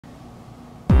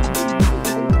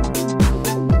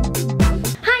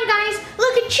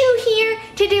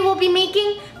will be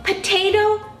making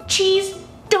potato cheese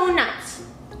donuts.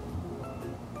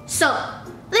 So,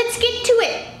 let's get to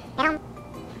it.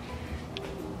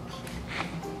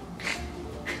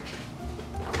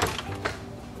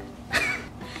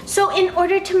 So in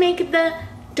order to make the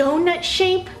donut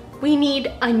shape, we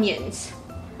need onions,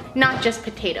 not just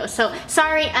potato. So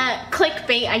sorry,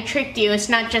 clickbait, I tricked you, it's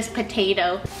not just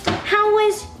potato. How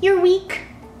was your week?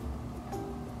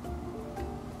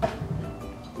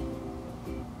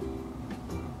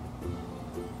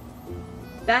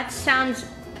 That sounds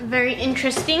very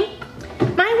interesting.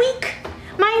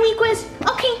 My week was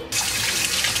okay.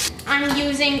 I'm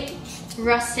using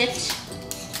russet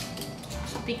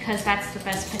because that's the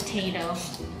best potato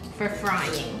for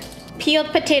frying.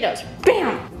 Peeled potatoes,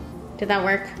 bam! Did that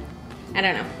work? I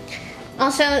don't know.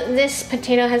 Also, this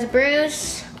potato has a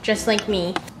bruise, just like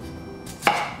me.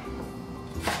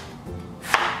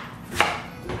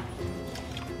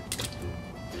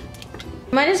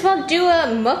 Might as well do a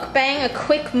mukbang, a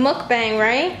quick mukbang,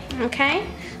 right? Okay,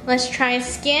 let's try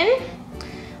skin.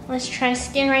 Let's try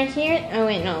skin right here. Oh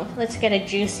wait, no, let's get a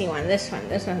juicy one. This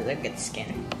one's a good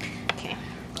skin. Okay,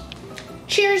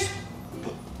 cheers.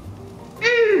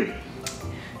 Mmm,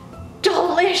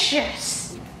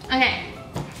 delicious. Okay,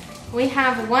 we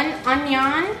have 1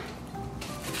 onion.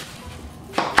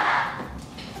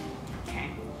 Okay,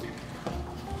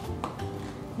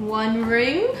 1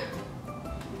 ring.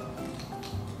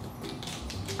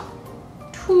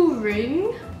 2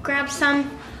 ring. Grab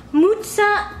some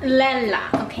mozzarella,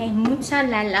 okay,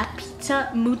 mozzarella,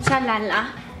 pizza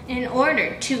mozzarella. In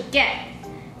order to get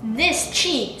this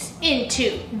cheese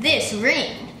into this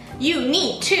ring, you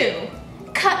need to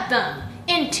cut them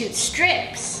into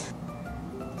strips.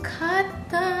 Cut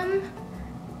them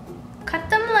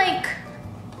like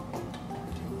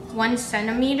 1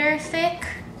 centimeter thick.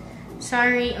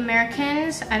 Sorry,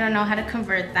 Americans, I don't know how to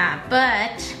convert that,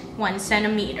 but 1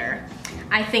 centimeter.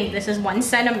 I think this is 1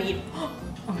 centimeter. Oh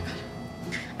my god.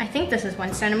 I think this is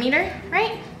 1 centimeter,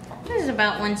 right? This is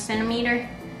about 1 centimeter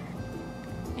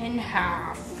and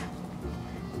half.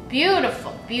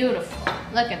 Beautiful, beautiful.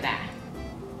 Look at that.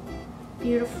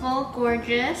 Beautiful,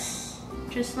 gorgeous,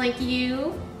 just like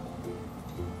you.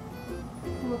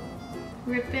 We'll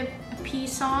rip a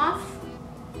piece off.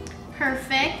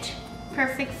 Perfect,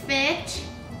 perfect fit,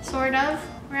 sort of,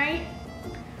 right?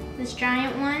 This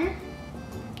giant one.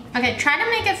 Okay, try to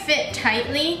make it fit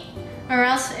tightly or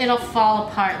else it'll fall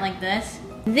apart like this.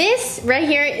 This right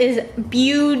here is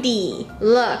beauty.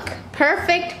 Look,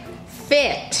 perfect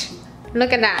fit.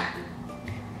 Look at that.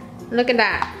 Look at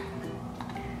that.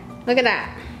 Look at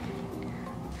that.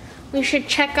 We should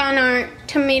check on our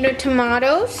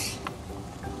tomatoes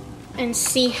and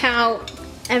see how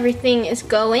everything is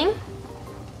going.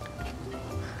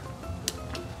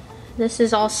 This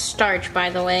is all starch, by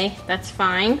the way. That's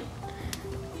fine.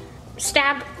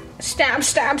 Stab, stab,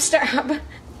 stab, stab.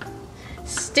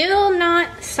 Still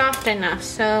not soft enough,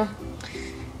 so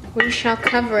we shall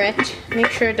cover it. Make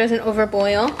sure it doesn't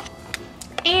overboil.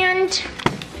 And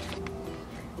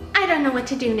I don't know what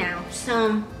to do now,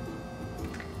 so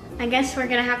I guess we're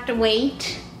gonna have to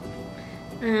wait.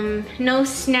 No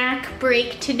snack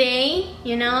break today,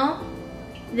 you know?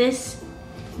 This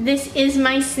is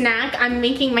my snack. I'm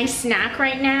making my snack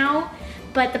right now.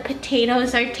 But the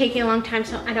potatoes are taking a long time,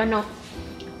 so I don't know.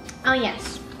 Oh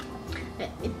yes.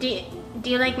 Do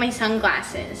you like my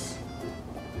sunglasses?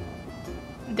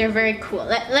 They're very cool.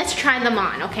 Let's try them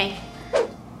on, okay?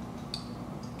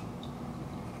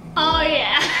 Oh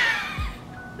yeah.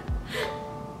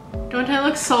 Don't I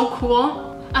look so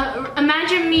cool?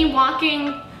 Imagine me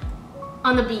walking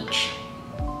on the beach.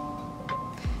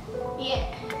 Yeah,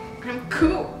 I'm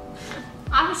cool.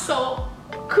 I'm so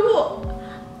cool.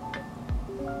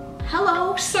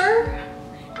 Hello, sir.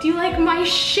 Do you like my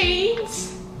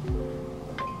shades?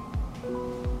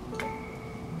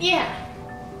 Yeah.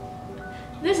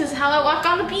 This is how I walk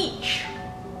on the beach.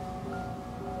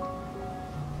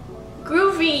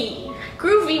 Groovy.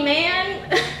 Groovy, man.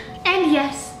 And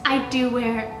yes, I do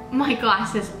wear my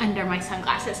glasses under my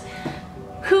sunglasses.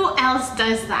 Who else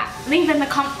does that? Leave in the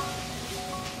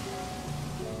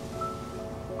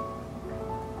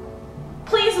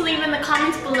Please leave in the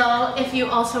comments below if you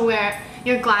also wear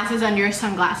your glasses under your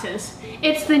sunglasses.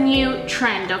 It's the new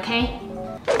trend, okay?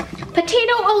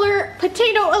 Potato alert,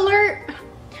 potato alert,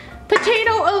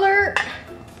 potato alert.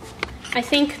 I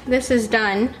think this is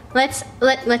done. Let's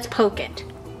poke it.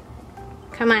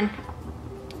 Come on.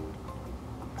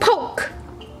 Poke.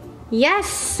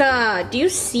 Yes, do you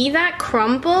see that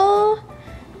crumble?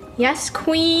 Yes,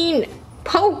 queen.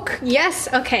 Poke. Yes,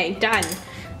 okay, done.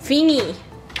 Fini.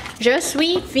 Je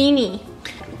suis fini.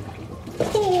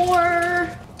 pour.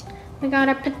 We got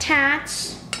our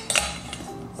patates.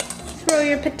 Throw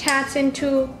your patates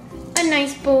into a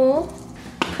nice bowl.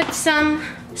 Put some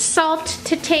salt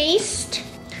to taste.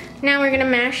 Now we're gonna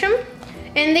mash them.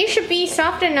 And they should be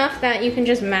soft enough that you can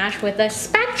just mash with a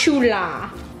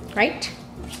spatula, right?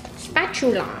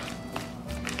 Spatula.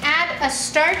 Add a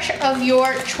starch of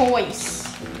your choice,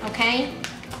 okay?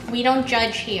 We don't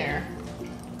judge here.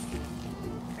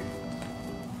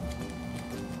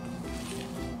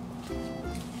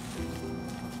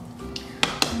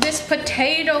 This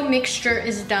potato mixture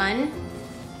is done.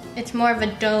 It's more of a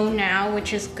dough now,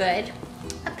 which is good.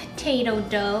 A potato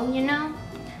dough, you know?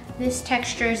 This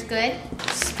texture is good.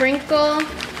 Sprinkle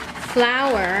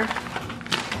flour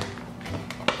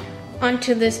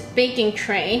onto this baking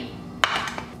tray.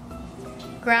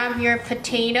 Grab your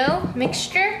potato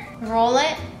mixture, roll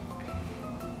it.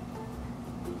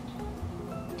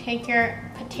 Take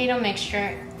your potato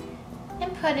mixture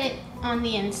and put it on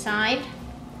the inside,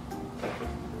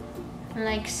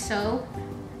 like so.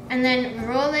 And then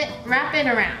roll it, wrap it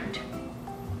around.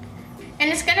 And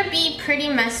it's gonna be pretty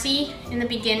messy in the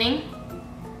beginning,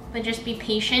 but just be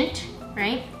patient,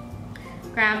 right?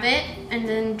 Grab it and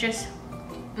then just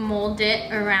mold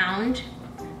it around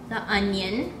the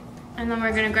onion. And then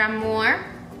we're gonna grab more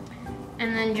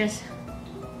and then just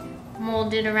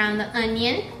mold it around the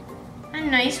onion. A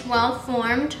nice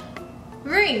well-formed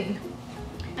ring.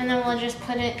 And then we'll just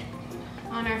put it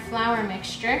on our flour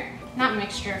mixture. Not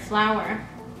mixture, flour.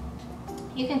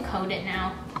 You can coat it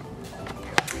now.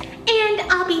 And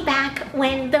I'll be back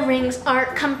when the rings are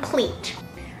complete.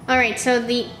 All right, so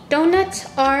the donuts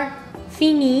are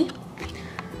fini.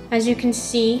 As you can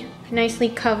see, nicely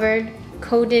covered,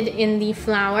 coated in the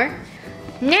flour.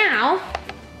 Now,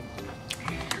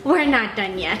 we're not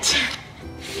done yet.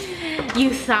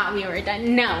 You thought we were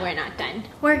done. No, we're not done.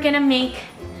 We're gonna make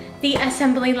the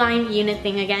assembly line unit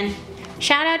thing again.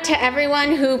 Shout out to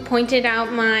everyone who pointed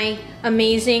out my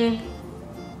amazing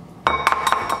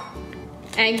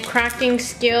egg cracking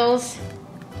skills.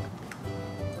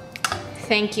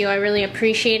 Thank you, I really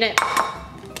appreciate it.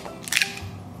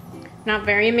 Not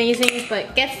very amazing,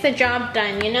 but gets the job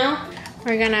done, you know?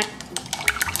 We're gonna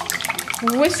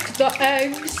whisk the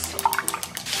eggs.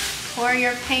 Pour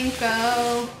your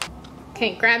panko.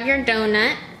 Okay, grab your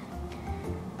donut.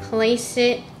 Place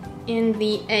it in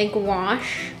the egg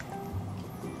wash.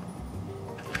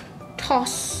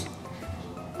 Toss.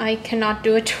 I cannot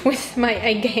do it with my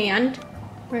egg hand.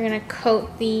 We're gonna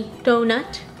coat the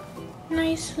donut.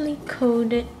 Nicely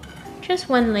coat it. Just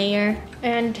one layer.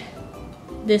 And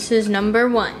this is number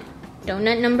one.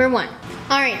 Donut number one.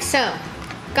 All right, so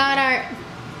got our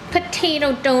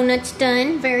potato donuts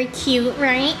done. Very cute,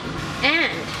 right?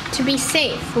 And to be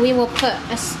safe, we will put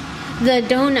the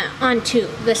donut onto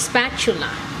the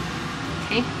spatula.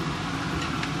 Okay,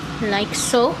 like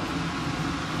so.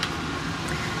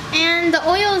 And the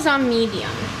oil is on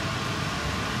medium,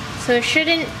 so it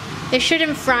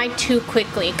shouldn't fry too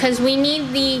quickly because we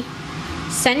need the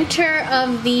center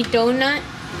of the donut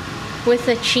with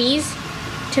the cheese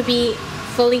to be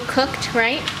fully cooked,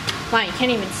 right? Wow, you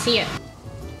can't even see it.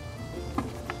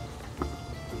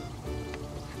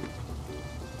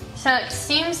 So it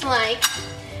seems like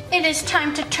it is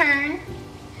time to turn.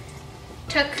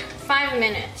 Took 5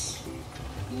 minutes.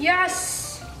 Yes!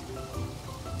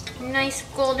 Nice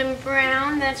golden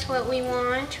brown, that's what we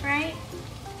want, right?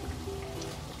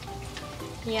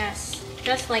 Yes,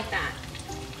 just like that.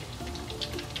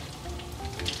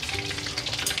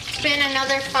 Spin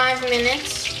another 5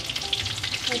 minutes.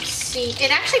 Let's see,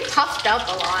 it actually puffed up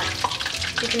a lot.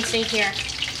 You can see here.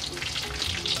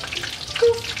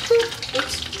 Poof, poof.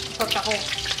 Oops, poked a hole.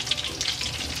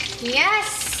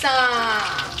 Yes!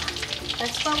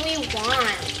 That's what we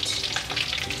want.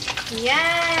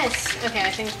 Yes! Okay,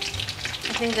 I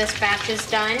think this batch is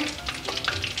done.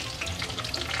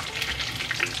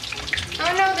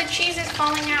 Oh no, the cheese is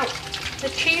falling out. The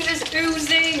cheese is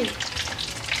oozing.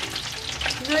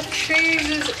 The cheese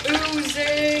is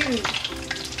oozing.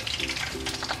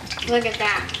 Look at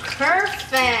that.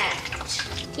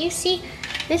 Perfect. You see,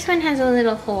 this one has a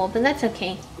little hole, but that's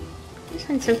okay. This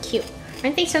one's so cute.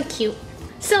 Aren't they so cute?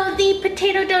 So the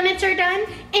potato donuts are done,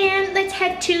 and let's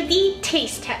head to the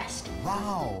taste test.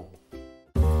 Wow.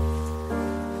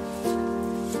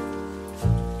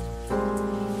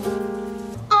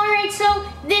 Alright, so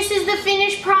this is the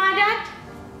finished product.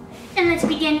 And let's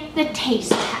begin the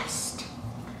taste test.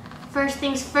 First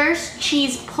things first,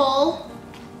 cheese pull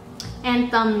and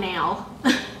thumbnail.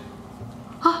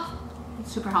 Oh,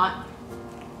 it's super hot.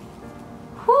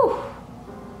 Whew.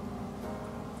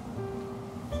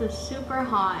 This is super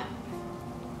hot.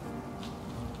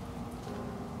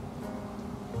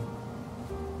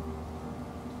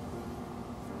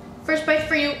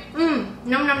 for you.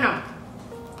 Nom nom nom.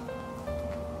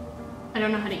 I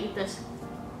don't know how to eat this.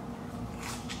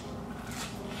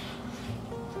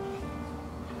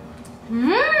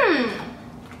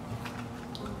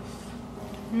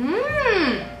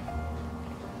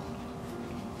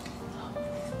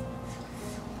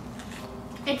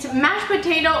 It's mashed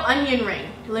potato onion ring,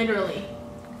 literally.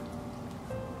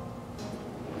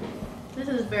 This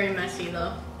is very messy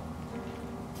though.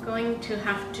 Going to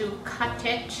have to cut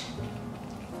it.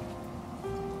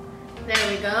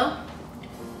 There we go.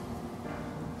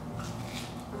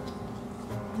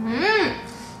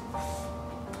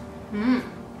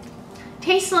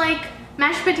 Tastes like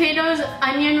mashed potatoes,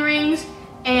 onion rings,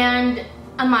 and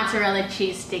a mozzarella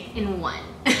cheese stick in one.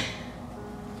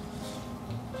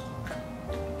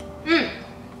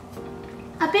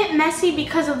 A bit messy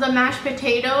because of the mashed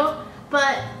potato,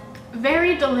 but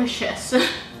very delicious.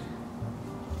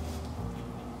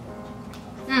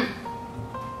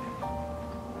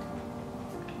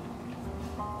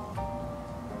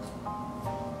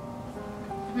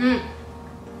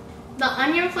 The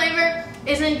onion flavor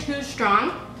isn't too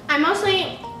strong. I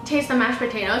mostly taste the mashed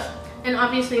potatoes, and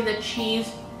obviously the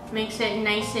cheese makes it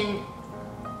nice and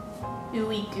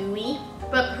ooey gooey,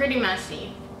 but pretty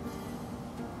messy.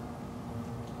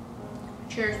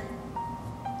 Cheers.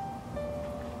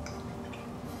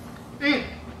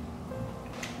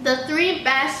 The 3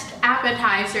 best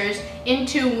appetizers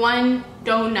into one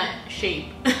donut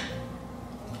shape.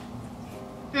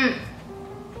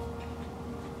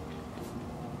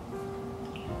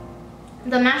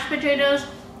 The mashed potatoes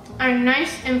are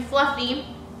nice and fluffy.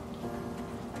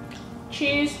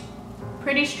 Cheese,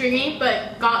 pretty stringy,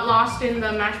 but got lost in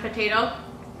the mashed potato.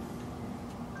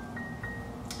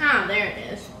 Ah, there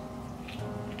it is.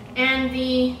 And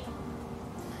the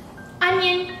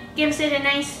onion gives it a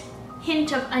nice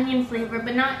hint of onion flavor,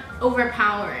 but not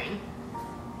overpowering.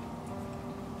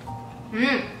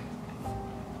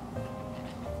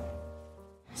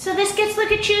 So this gets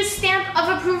LookCatchu's stamp of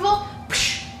approval.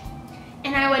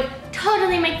 And I would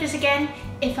totally make this again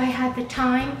if I had the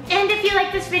time. And if you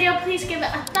like this video, please give it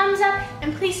a thumbs up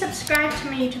and please subscribe to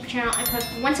my YouTube channel. I post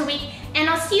once a week, and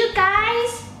I'll see you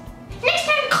guys next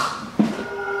time.